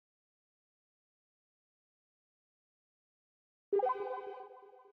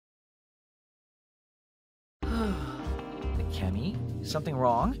Akemi. Something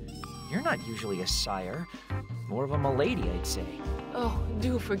wrong? You're not usually a sire. More of a milady, I'd say. Oh,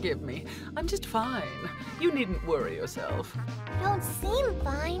 do forgive me. I'm just fine. You needn't worry yourself. You don't seem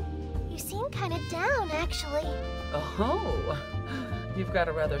fine. You seem kind of down, actually. Oh, you've got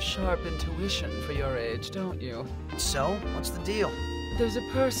a rather sharp intuition for your age, don't you? So, what's the deal? There's a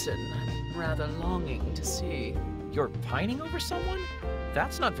person I'm rather longing to see. You're pining over someone?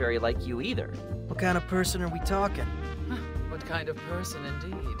 That's not very like you either. What kind of person are we talking? What kind of person,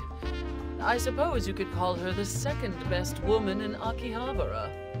 indeed? I suppose you could call her the second best woman in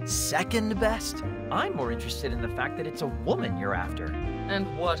Akihabara. Second best? I'm more interested in the fact that it's a woman you're after.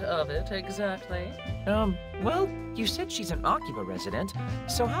 And what of it, exactly? Well, you said she's an Akiba resident,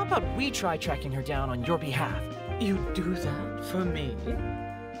 so how about we try tracking her down on your behalf? You'd do that for me?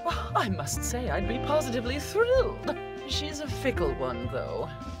 Well, I must say I'd be positively thrilled. She's a fickle one, though.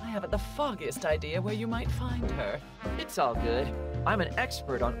 I haven't the foggiest idea where you might find her. It's all good. I'm an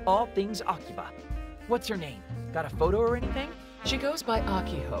expert on all things Akiba. What's her name? Got a photo or anything? She goes by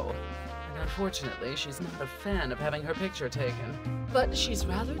Akiho, and unfortunately she's not a fan of having her picture taken. But she's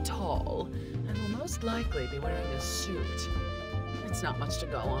rather tall, and will most likely be wearing a suit. It's not much to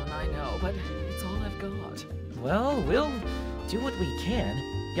go on, I know, but it's all I've got. Well, we'll do what we can.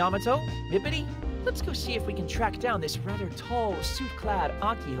 Yamato, Mippity, let's go see if we can track down this rather tall, suit-clad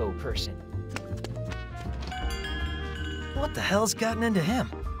Akiho person. What the hell's gotten into him?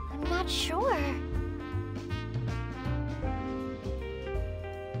 I'm not sure.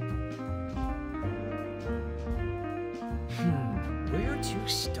 Where to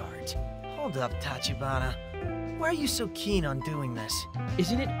start? Hold up, Tachibana. Why are you so keen on doing this?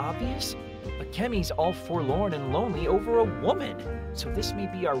 Isn't it obvious? Akemi's all forlorn and lonely over a woman. So this may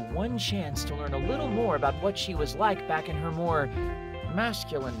be our one chance to learn a little more about what she was like back in her more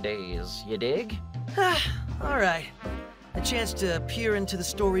masculine days, you dig? All right. A chance to peer into the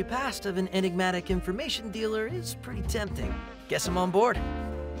story past of an enigmatic information dealer is pretty tempting. Guess I'm on board.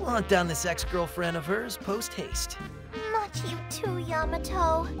 We'll hunt down this ex-girlfriend of hers post-haste. Not you too,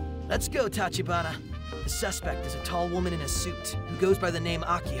 Yamato. Let's go, Tachibana. The suspect is a tall woman in a suit who goes by the name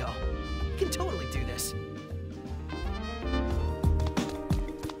Akiho. You can totally do this.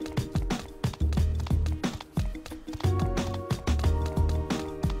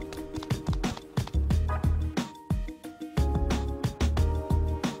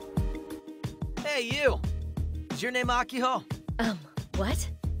 Hey, you! Is your name Akiho? What?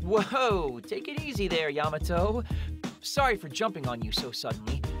 Whoa, take it easy there, Yamato. Sorry for jumping on you so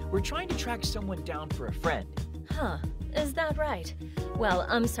suddenly. We're trying to track someone down for a friend. Huh, is that right? Well,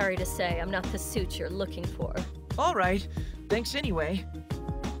 I'm sorry to say I'm not the suit you're looking for. All right, thanks anyway.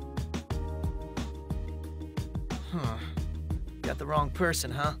 Huh. Got the wrong person,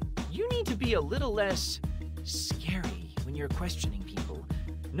 huh? You need to be a little less scary when you're questioning people.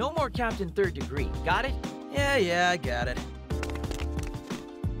 No more Captain Third Degree, got it? Yeah, I got it.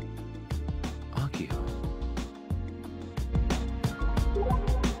 Akio.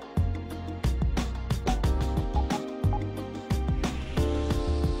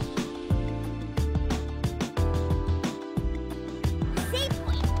 Save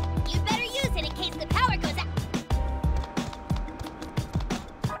point. You'd better use it in case the power goes out.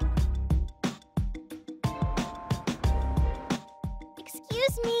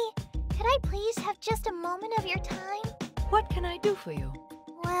 Excuse me. Could I please have just a moment of your time? What can I do for you?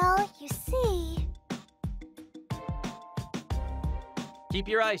 Well, you see... Keep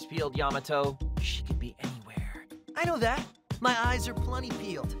your eyes peeled, Yamato. She could be anywhere. I know that. My eyes are plenty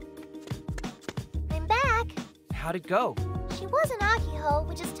peeled. I'm back. How'd it go? She was an Akiho,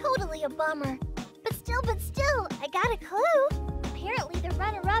 which is totally a bummer. But still, I got a clue. Apparently the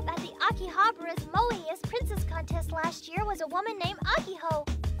runner-up at the Akihabara's Moeest Princess Contest last year was a woman named Akiho.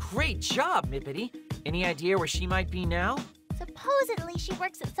 Great job, Mippity. Any idea where she might be now? Supposedly she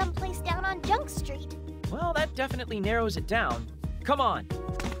works at some place down on Junk Street. Well, that definitely narrows it down. Come on.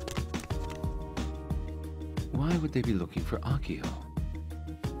 Why would they be looking for Akio?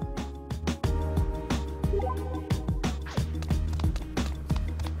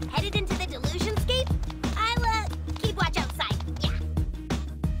 Headed into the Delusionscape? I'll, keep watch outside. Yeah.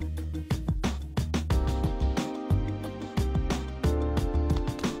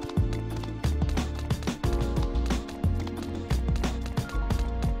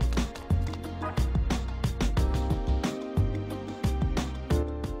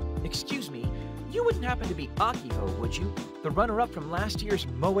 Excuse me, you wouldn't happen to be Akiho, would you? The runner-up from last year's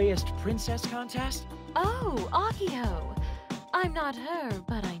Moeest Princess Contest? Oh, Akio. I'm not her,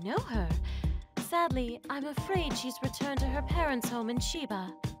 but I know her. Sadly, I'm afraid she's returned to her parents' home in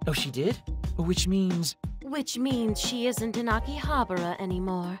Shiba. Oh, she did? Which means... Which means she isn't in Akihabara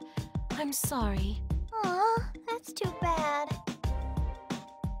anymore. I'm sorry. Aw, that's too bad.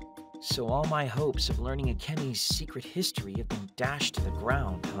 So all my hopes of learning Akemi's secret history have been dashed to the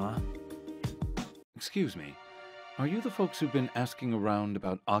ground, huh? Excuse me. Are you the folks who've been asking around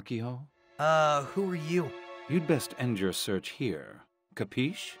about Akiho? Who are you? You'd best end your search here.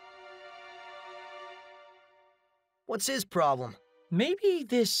 Capiche? What's his problem? Maybe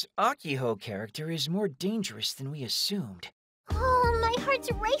this Akiho character is more dangerous than we assumed. Oh, my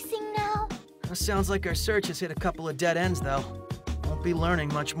heart's racing now. Sounds like our search has hit a couple of dead ends, though. Won't be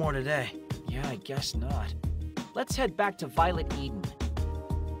learning much more today. Yeah, I guess not. Let's head back to Violet Eden.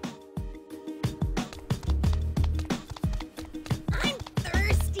 I'm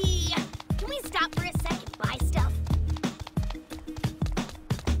thirsty. Can we stop for a sec and buy stuff?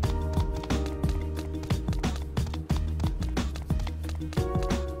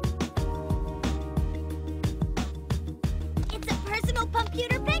 It's a personal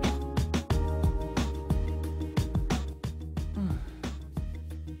computer pickup.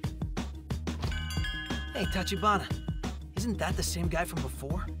 Hey, Tachibana. Isn't that the same guy from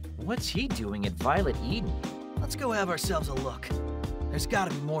before? What's he doing at Violet Eden? Let's go have ourselves a look. There's gotta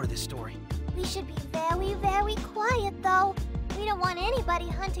be more to this story. We should be very, very quiet, though. We don't want anybody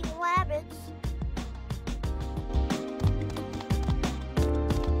hunting rabbits.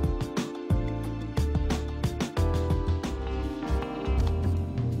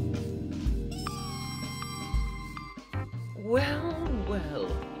 Well, well.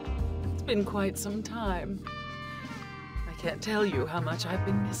 It's been quite some time. I can't tell you how much I've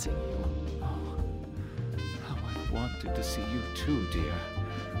been missing you. Oh, how I wanted to see you too, dear.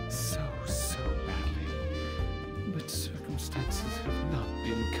 So badly. But circumstances have not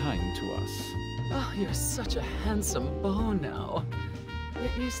been kind to us. Oh, you're such a handsome beau now.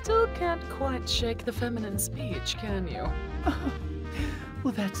 Yet you still can't quite shake the feminine speech, can you?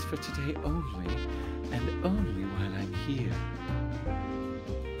 Well, that's for today only, and only while I'm here.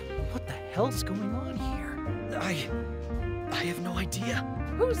 What the hell's going on here? I have no idea.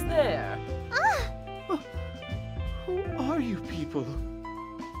 Who's there? Who are you people?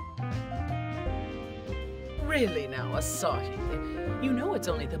 Really now, Asahi. You know it's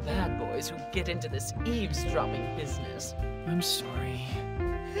only the bad boys who get into this eavesdropping business. I'm sorry.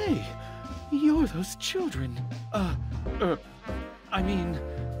 Hey, you're those children. I mean,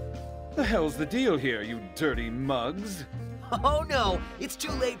 the hell's the deal here, you dirty mugs? Oh no, it's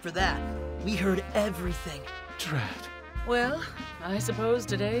too late for that. We heard everything. Drat. Well, I suppose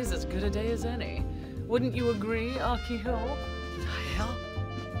today's as good a day as any. Wouldn't you agree, Akiho? The hell?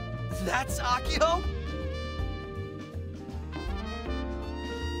 That's Akiho?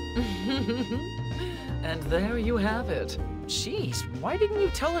 And there you have it. Jeez, why didn't you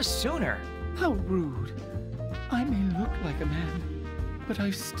tell us sooner? How rude. I may look like a man, but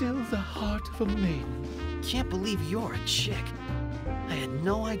I've still the heart of a maiden. Can't believe you're a chick. I had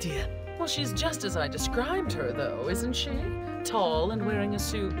no idea. Well, she's just as I described her, though, isn't she? Tall and wearing a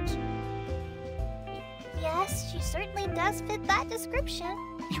suit. Yes, she certainly does fit that description.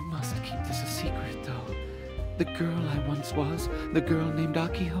 You must keep this a secret, though. The girl I once was, the girl named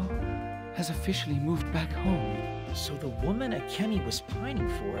Akiho, has officially moved back home. So the woman Akemi was pining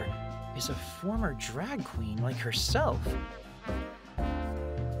for is a former drag queen like herself.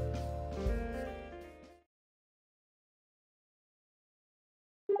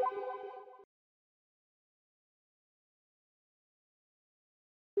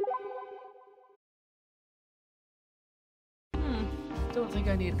 Don't think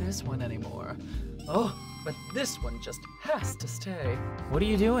I need this one anymore. Oh, but this one just has to stay. What are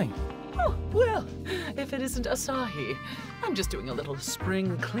you doing? Oh, well, if it isn't Asahi, I'm just doing a little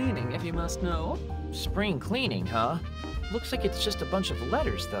spring cleaning, if you must know. Spring cleaning, huh? Looks like it's just a bunch of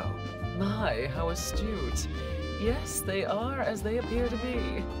letters, though. My, how astute. Yes, they are as they appear to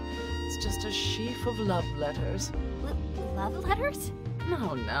be. It's just a sheaf of love letters. Love letters?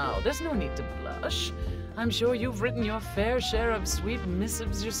 No, there's no need to blush. I'm sure you've written your fair share of sweet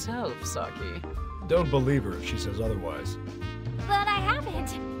missives yourself, Saki. Don't believe her if she says otherwise. But I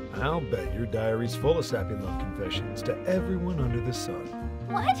haven't. I'll bet your diary's full of sappy love confessions to everyone under the sun.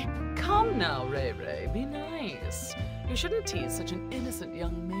 What? Come now, Ray Ray, be nice. You shouldn't tease such an innocent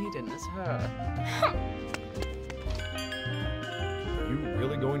young maiden as her. Are you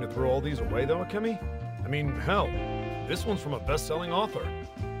really going to throw all these away, though, Akemi? I mean, hell, this one's from a best-selling author.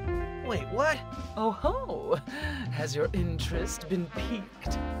 Wait, what? Oh ho! Has your interest been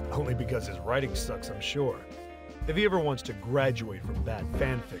piqued? Only because his writing sucks, I'm sure. If he ever wants to graduate from bad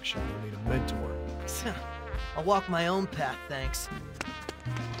fan fiction, he'll need a mentor. I'll walk my own path, thanks.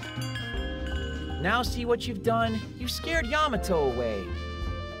 Now see what you've done? You scared Yamato away.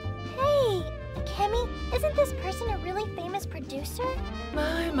 Hey, Akemi, isn't this person a really famous producer?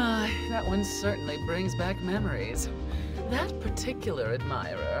 My, that one certainly brings back memories. That particular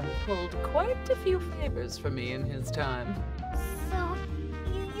admirer pulled quite a few favors for me in his time. So,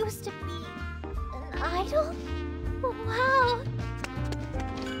 you used to be an idol? Wow.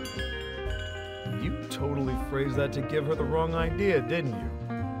 You totally phrased that to give her the wrong idea, didn't you?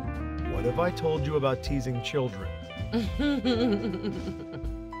 What if I told you about teasing children?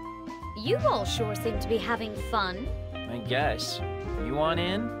 You all sure seem to be having fun. I guess. You want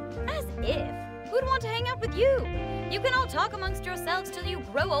in? As if. Who'd want to hang out with you? You can all talk amongst yourselves till you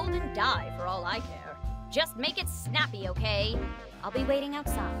grow old and die, for all I care. Just make it snappy, okay? I'll be waiting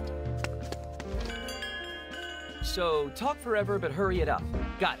outside. So, talk forever, but hurry it up.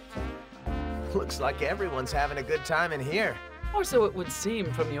 Got it. Looks like everyone's having a good time in here. Or so it would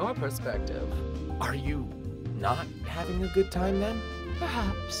seem from your perspective. Are you not having a good time then?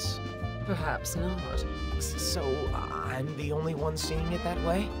 Perhaps. Perhaps not. So I'm the only one seeing it that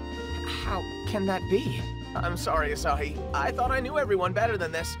way? How can that be? I'm sorry, Asahi. I thought I knew everyone better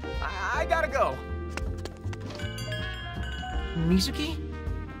than this. I gotta go. Mizuki?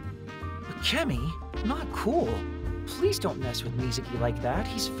 Akemi? Not cool. Please don't mess with Mizuki like that.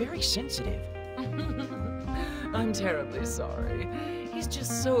 He's very sensitive. I'm terribly sorry. He's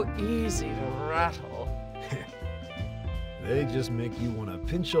just so easy to rattle. They just make you want to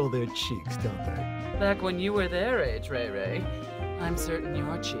pinch all their cheeks, don't they? Back when you were their age, Ray Ray, I'm certain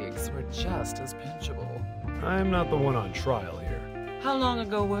your cheeks were just as pinchable. I'm not the one on trial here. How long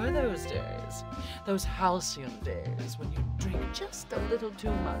ago were those days? Those halcyon days when you drink just a little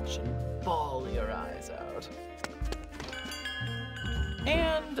too much and bawl your eyes out.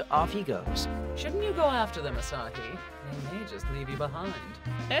 And off he goes. Shouldn't you go after them, Asahi? They may just leave you behind.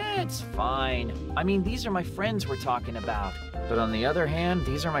 It's fine. I mean, these are my friends we're talking about. But on the other hand,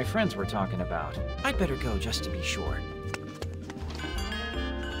 these are my friends we're talking about. I'd better go just to be sure.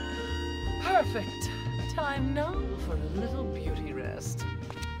 Perfect. Time now for a little beauty rest.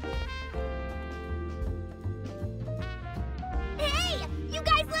 Hey! You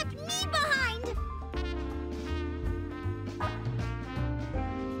guys left me behind!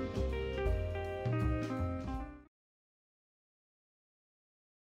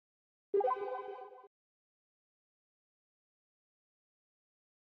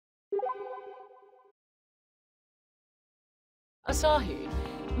 Asahi,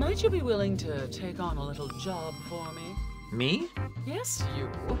 might you be willing to take on a little job for me? Me? Yes, you.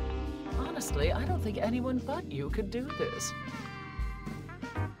 Honestly, I don't think anyone but you could do this.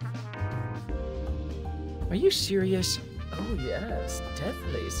 Are you serious? Oh yes,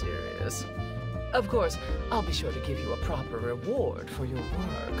 deathly serious. Of course, I'll be sure to give you a proper reward for your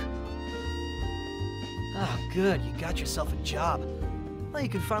work. Ah, good. You got yourself a job. Well, you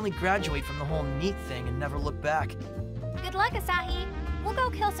can finally graduate from the whole NEET thing and never look back. Good luck, Asahi. We'll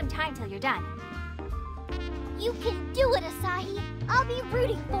go kill some time till you're done. You can do it, Asahi. I'll be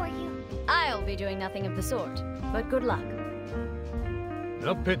rooting for you. I'll be doing nothing of the sort, but good luck.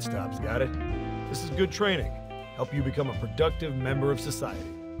 No pit stops, got it? This is good training. Help you become a productive member of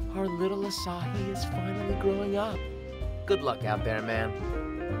society. Our little Asahi is finally growing up. Good luck out there, man.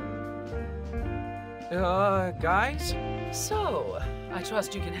 Guys? So, I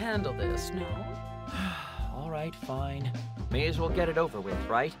trust you can handle this, no? All right, fine. May as well get it over with,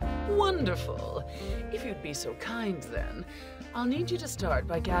 right? Wonderful. If you'd be so kind then, I'll need you to start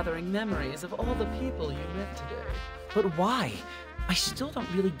by gathering memories of all the people you met today. But why? I still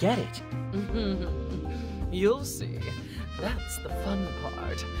don't really get it. You'll see. That's the fun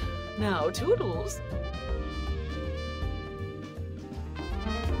part. Now, toodles.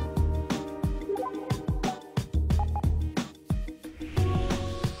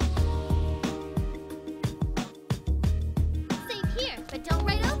 Save here, but don't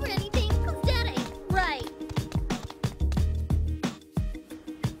write over anything, 'cause Dad ain't right.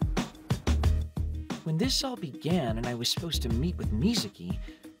 When this all began and I was supposed to meet with Mizuki,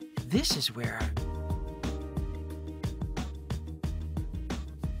 this is where...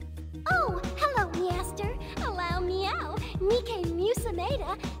 Oh, hello, Master. Allow meow, Nikkei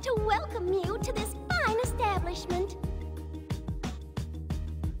Musameda, to welcome you to this fine establishment.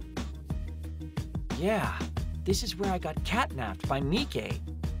 Yeah, this is where I got catnapped by Nikkei.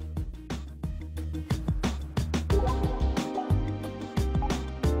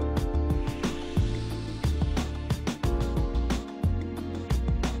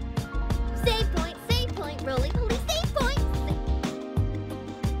 Save point, roly-poly, save point!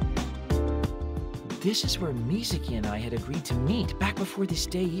 This is where Mizuki and I had agreed to meet back before this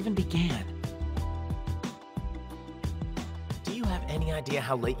day even began. any idea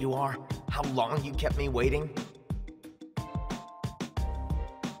how late you are? How long you kept me waiting?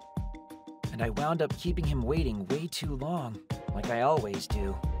 And I wound up keeping him waiting way too long, like I always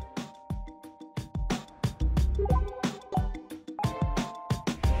do.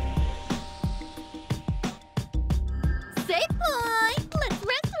 Save point! Let's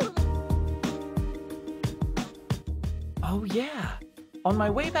rest a little. Oh yeah, on my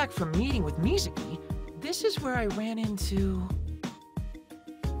way back from meeting with Mizuki, this is where I ran into...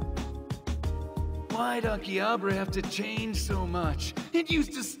 Why'd Akiba have to change so much? It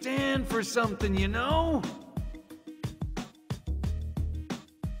used to stand for something, you know?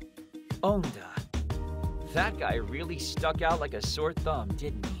 Onda. That guy really stuck out like a sore thumb,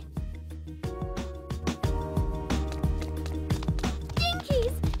 didn't he?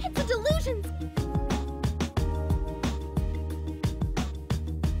 Dinkies! It's a delusions!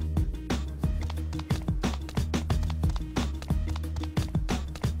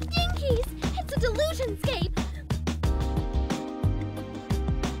 Dinkies! It's a delusionscape!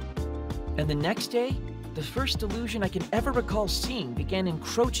 And the next day, the first delusion I can ever recall seeing began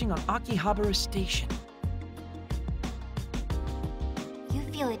encroaching on Akihabara Station. You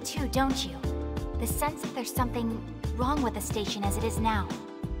feel it too, don't you? The sense that there's something wrong with the station as it is now.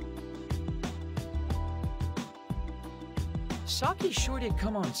 Saki sure did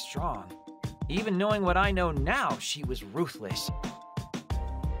come on strong. Even knowing what I know now, she was ruthless.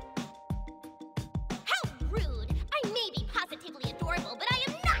 How rude! I may be positively adorable, but I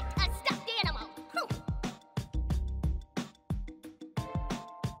am not a stuffed animal!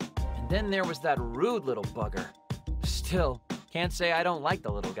 And then there was that rude little bugger. Still, can't say I don't like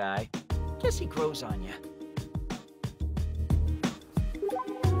the little guy. Guess he grows on you.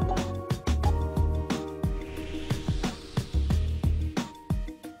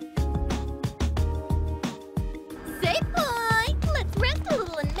 Save point! Let's rest a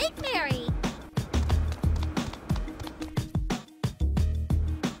little and make merry!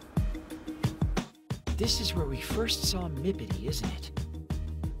 This is where we first saw Mippity, isn't it?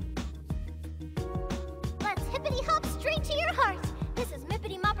 Let's hippity hop straight to your heart! This is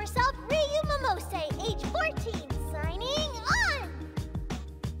Mippity Mop herself, Ryu Momose, age 14, signing on!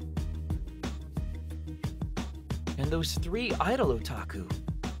 And those 3 idol otaku.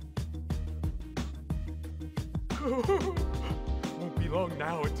 Won't be long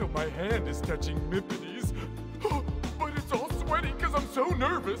now until my hand is touching Mippity's. But it's all sweaty because I'm so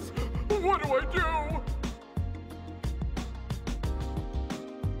nervous. What do I do?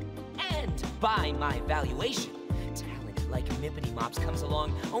 And by my valuation, talent like Mippity Mops comes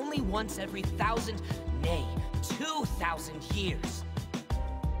along only once every 1,000, nay, 2,000 years.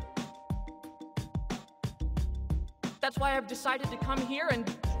 That's why I've decided to come here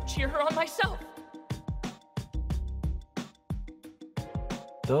and cheer her on myself.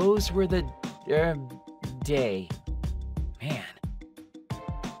 Those were the, day. Man.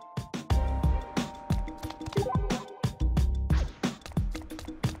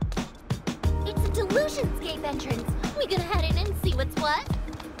 It's a delusionscape entrance. We gonna head in and see what's what?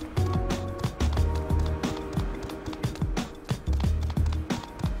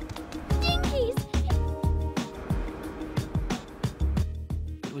 Dinkies!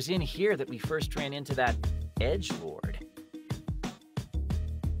 It was in here that we first ran into that edgelord.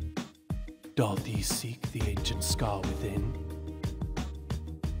 Doth he seek the ancient scar within?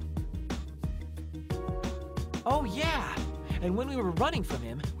 Oh yeah! And when we were running from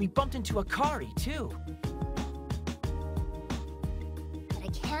him, we bumped into Akari, too. But I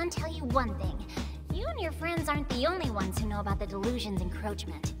can tell you one thing. You and your friends aren't the only ones who know about the delusion's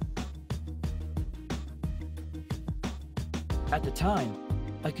encroachment. At the time,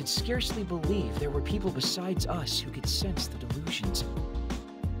 I could scarcely believe there were people besides us who could sense the delusions.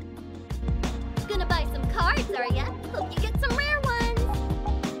 Gonna buy some cards, are ya? Hope you get some rare ones!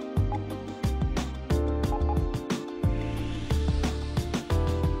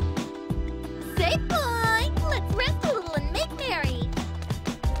 Save point! Let's rest a little and make merry!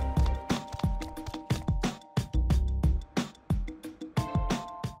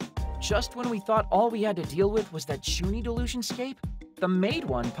 Just when we thought all we had to deal with was that Shuni delusionscape, the maid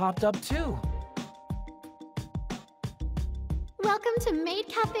one popped up too. Welcome to Maid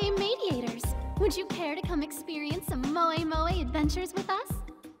Cafe Mediators. Would you care to come experience some moe adventures with us?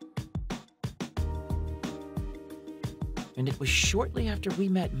 And it was shortly after we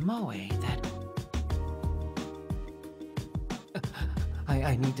met Moe that...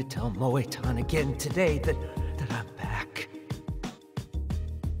 I need to tell Moe-tan again today that I'm back.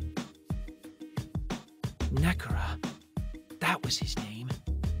 Nekura. That was his name.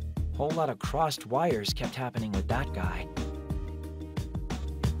 Whole lot of crossed wires kept happening with that guy.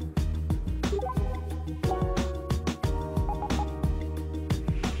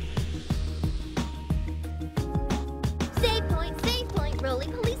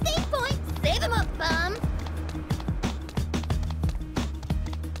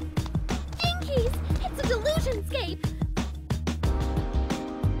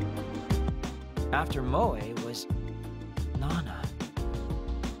 After Moe was Nana.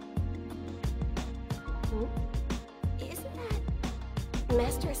 Isn't that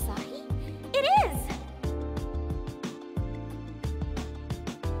Master Asahi? It is!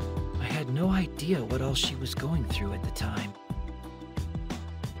 I had no idea what all she was going through at the time.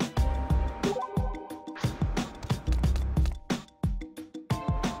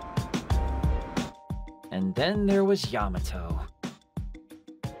 And then there was Yamato.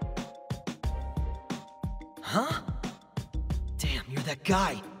 Huh? Damn, you're that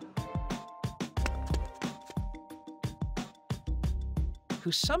guy.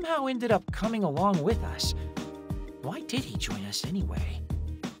 Who somehow ended up coming along with us. Why did he join us anyway?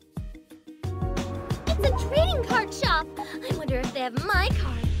 It's a trading card shop! I wonder if they have my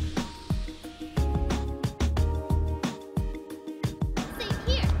card. Save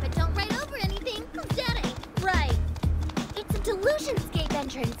here, but don't write over anything. Daddy! Right. It's a Delusionscape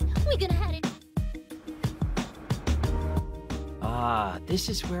entrance. We gonna head it. Ah, this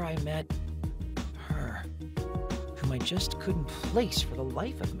is where I met her, whom I just couldn't place for the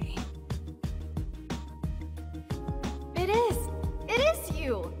life of me. It is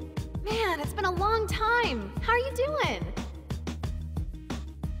you! Man, it's been a long time. How are you doing?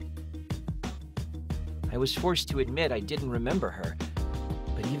 I was forced to admit I didn't remember her,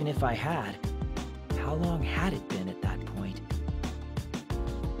 but even if I had, how long had it been at that point?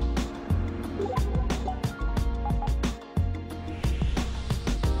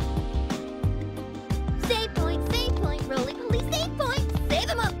 Save point, Roly Police, save point! Save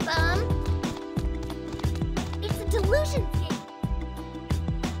him up, bum! It's a Delusionscape.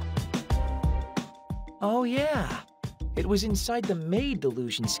 Oh yeah, it was inside the maid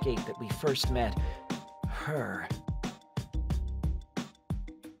Delusionscape that we first met her.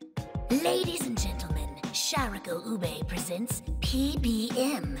 Ladies and gentlemen, Sharako Ube presents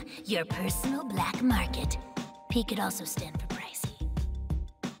PBM, your personal black market. P could also stand for pricey.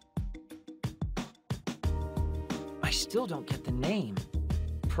 I still don't get the name.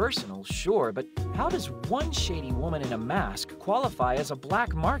 Personal, sure, but how does one shady woman in a mask qualify as a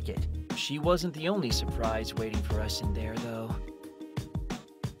black market? She wasn't the only surprise waiting for us in there, though.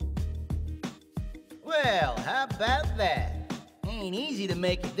 Well, how about that? Ain't easy to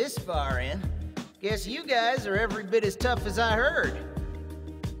make it this far in. Guess you guys are every bit as tough as I heard.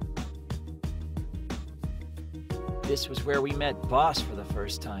 This was where we met Boss for the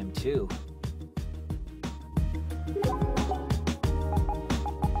first time, too.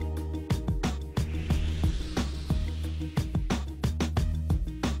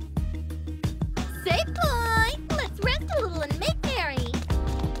 Save point! Let's rest a little and make merry!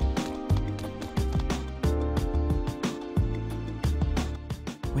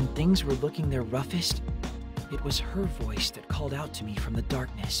 When things were looking their roughest, it was her voice that called out to me from the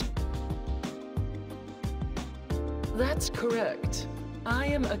darkness. That's correct. I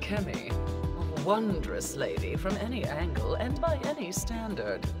am Akemi, a wondrous lady from any angle and by any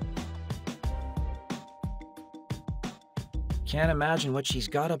standard. Can't imagine what she's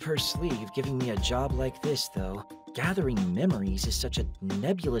got up her sleeve giving me a job like this, though. Gathering memories is such a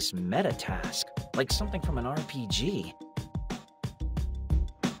nebulous meta task, like something from an RPG.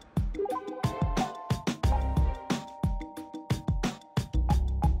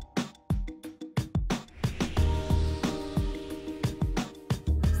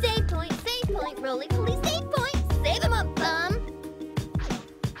 Save point, Roly Police, save point! Save him up, bum!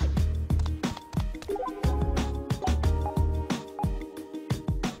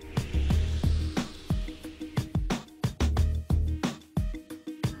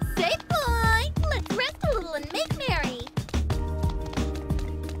 Save point! Let's rest a little and make merry!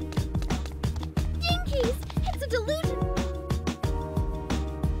 Jinkies! It's a delusion!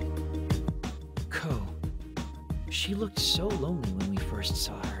 Ko. She looked so lonely when we first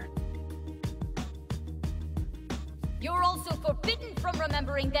saw her. You're also forbidden from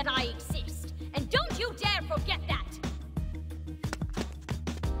remembering that I exist. And don't you dare forget that!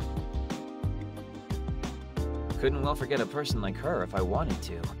 Couldn't well forget a person like her if I wanted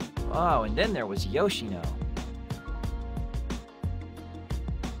to. Oh, and then there was Yoshino.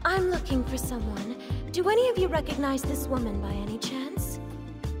 I'm looking for someone. Do any of you recognize this woman by any chance?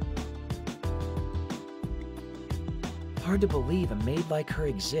 Hard to believe a maid like her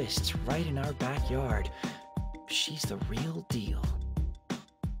exists right in our backyard. She's the real deal.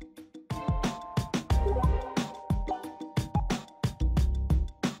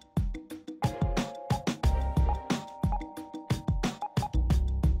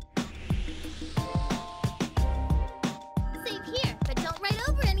 Save here, but don't write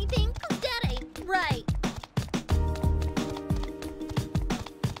over anything, 'cause Dad ain't right.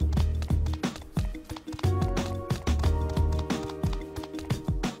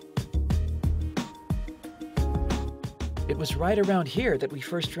 was right around here that we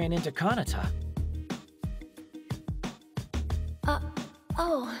first ran into Kanata.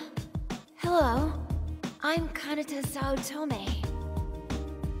 Oh. Hello. I'm Kanata Saotome.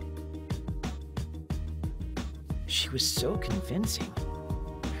 She was so convincing.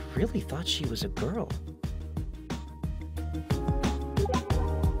 I really thought she was a girl.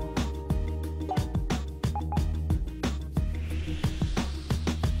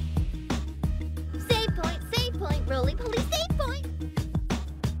 Save point, Roly Poly, save point!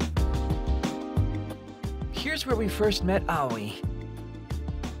 Here's where we first met Aoi.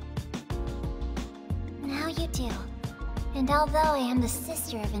 Now you do. And although I am the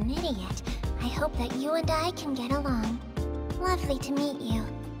sister of an idiot, I hope that you and I can get along. Lovely to meet you.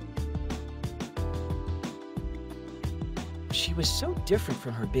 She was so different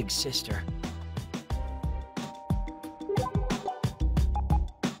from her big sister.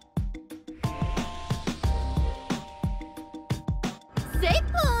 Save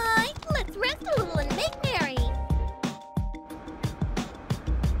point! Let's rest a little and make merry!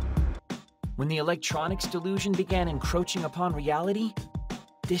 When the electronics delusion began encroaching upon reality,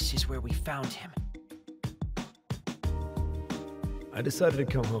 this is where we found him. I decided to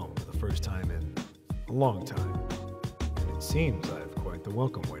come home for the first time in a long time. And it seems I have quite the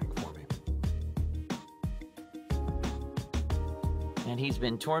welcome waiting for me. And he's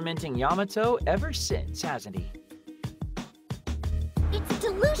been tormenting Yamato ever since, hasn't he? It's a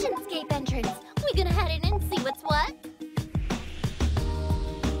Delusionscape entrance! We gonna head in and see what's what?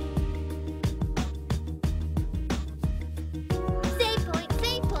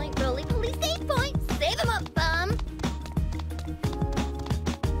 Save point, Roly Poly, save point! Save him up, bum!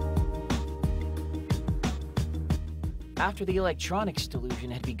 After the electronics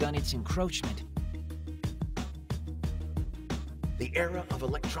delusion had begun its encroachment, The era of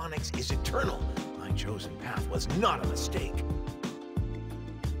electronics is eternal. My chosen path was not a mistake.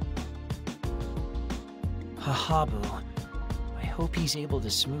 Hahabu. I hope he's able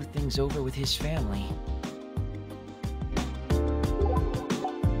to smooth things over with his family.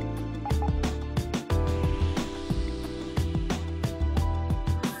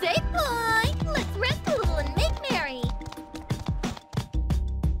 Save point! Let's rest a little and make merry!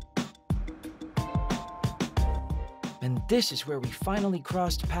 And this is where we finally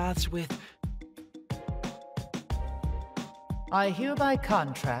crossed paths with... I hereby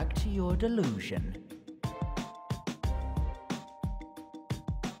contract your delusion.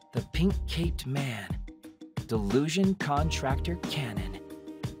 the pink-caped man, Delusion Contractor Cannon.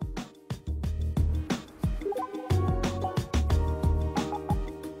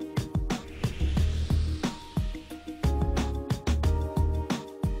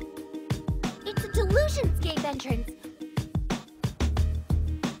 It's a Delusionscape entrance.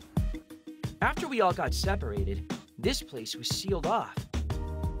 After we all got separated, this place was sealed off.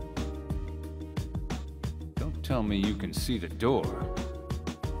 Don't tell me you can see the door.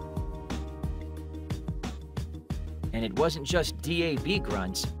 And it wasn't just DAB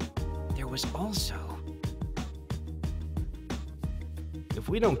grunts. There was also... If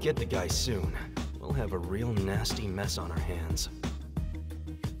we don't get the guy soon, we'll have a real nasty mess on our hands.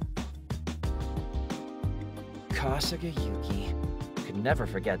 Kasuga Yuki. Could never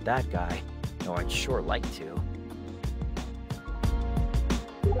forget that guy. Though I'd sure like to.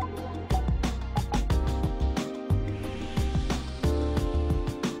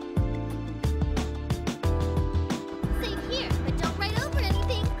 Save here, but don't write over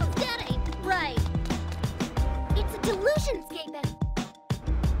anything, 'cause that ain't right. It's a Delusionscape entrance.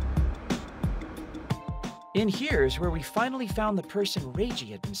 In here is where we finally found the person Reiji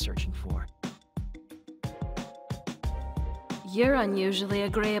had been searching for. You're unusually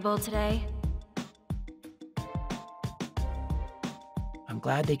agreeable today. I'm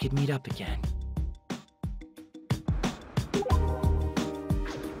glad they could meet up again.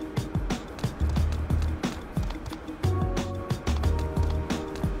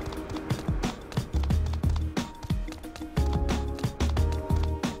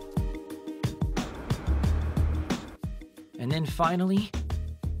 And then finally,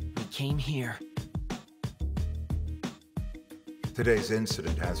 we came here. Today's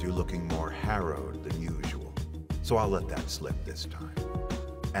incident has you looking more harrowed than usual, so I'll let that slip this time.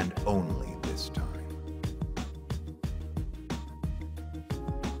 And only this time.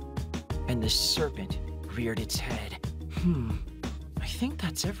 And the serpent reared its head. I think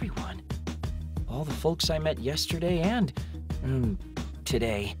that's everyone. All the folks I met yesterday and...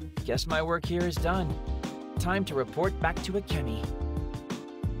 today. Guess my work here is done. Time to report back to Akemi.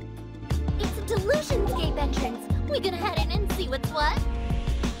 It's a Delusionscape entrance. We gonna head in and see what's what?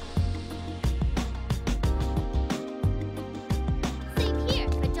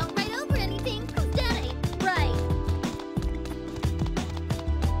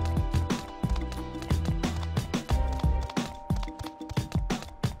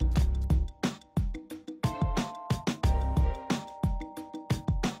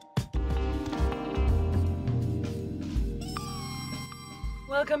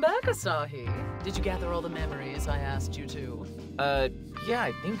 Welcome back, Asahi. Did you gather all the memories I asked you to? Yeah,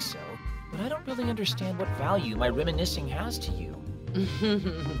 I think so. But I don't really understand what value my reminiscing has to you.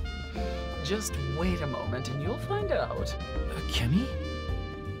 Just wait a moment and you'll find out. Akemi?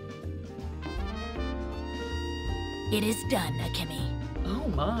 It is done, Akemi. Oh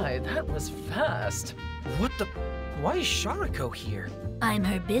my, that was fast. What the? Why is Sharako here? I'm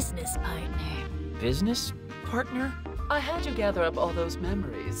her business partner. Business partner? I had you gather up all those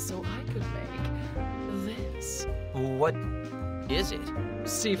memories so I could make this. What is it?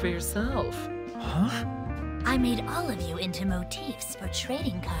 See for yourself. Huh? I made all of you into motifs for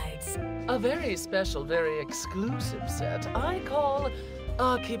trading cards. A very special, very exclusive set I call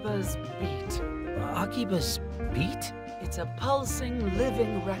Akiba's Beat. Akiba's Beat? It's a pulsing,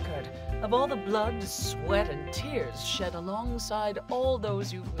 living record of all the blood, sweat, and tears shed alongside all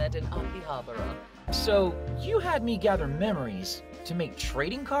those you've met in Akihabara. So, you had me gather memories to make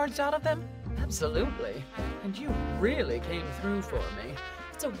trading cards out of them? Absolutely. And you really came through for me.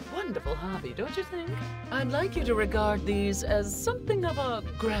 It's a wonderful hobby, don't you think? I'd like you to regard these as something of a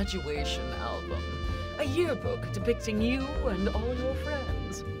graduation album. A yearbook depicting you and all your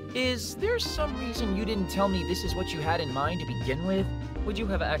friends. Is there some reason you didn't tell me this is what you had in mind to begin with? Would you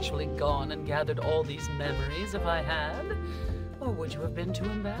have actually gone and gathered all these memories if I had? Or would you have been too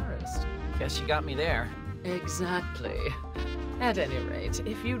embarrassed? Guess you got me there. Exactly. At any rate,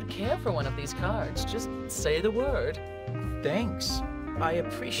 if you'd care for one of these cards, just say the word. Thanks. I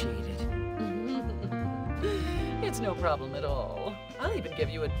appreciate it. It's no problem at all. I'll even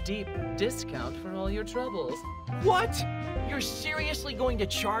give you a deep discount for all your troubles. What? You're seriously going to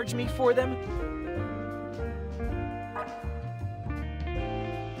charge me for them?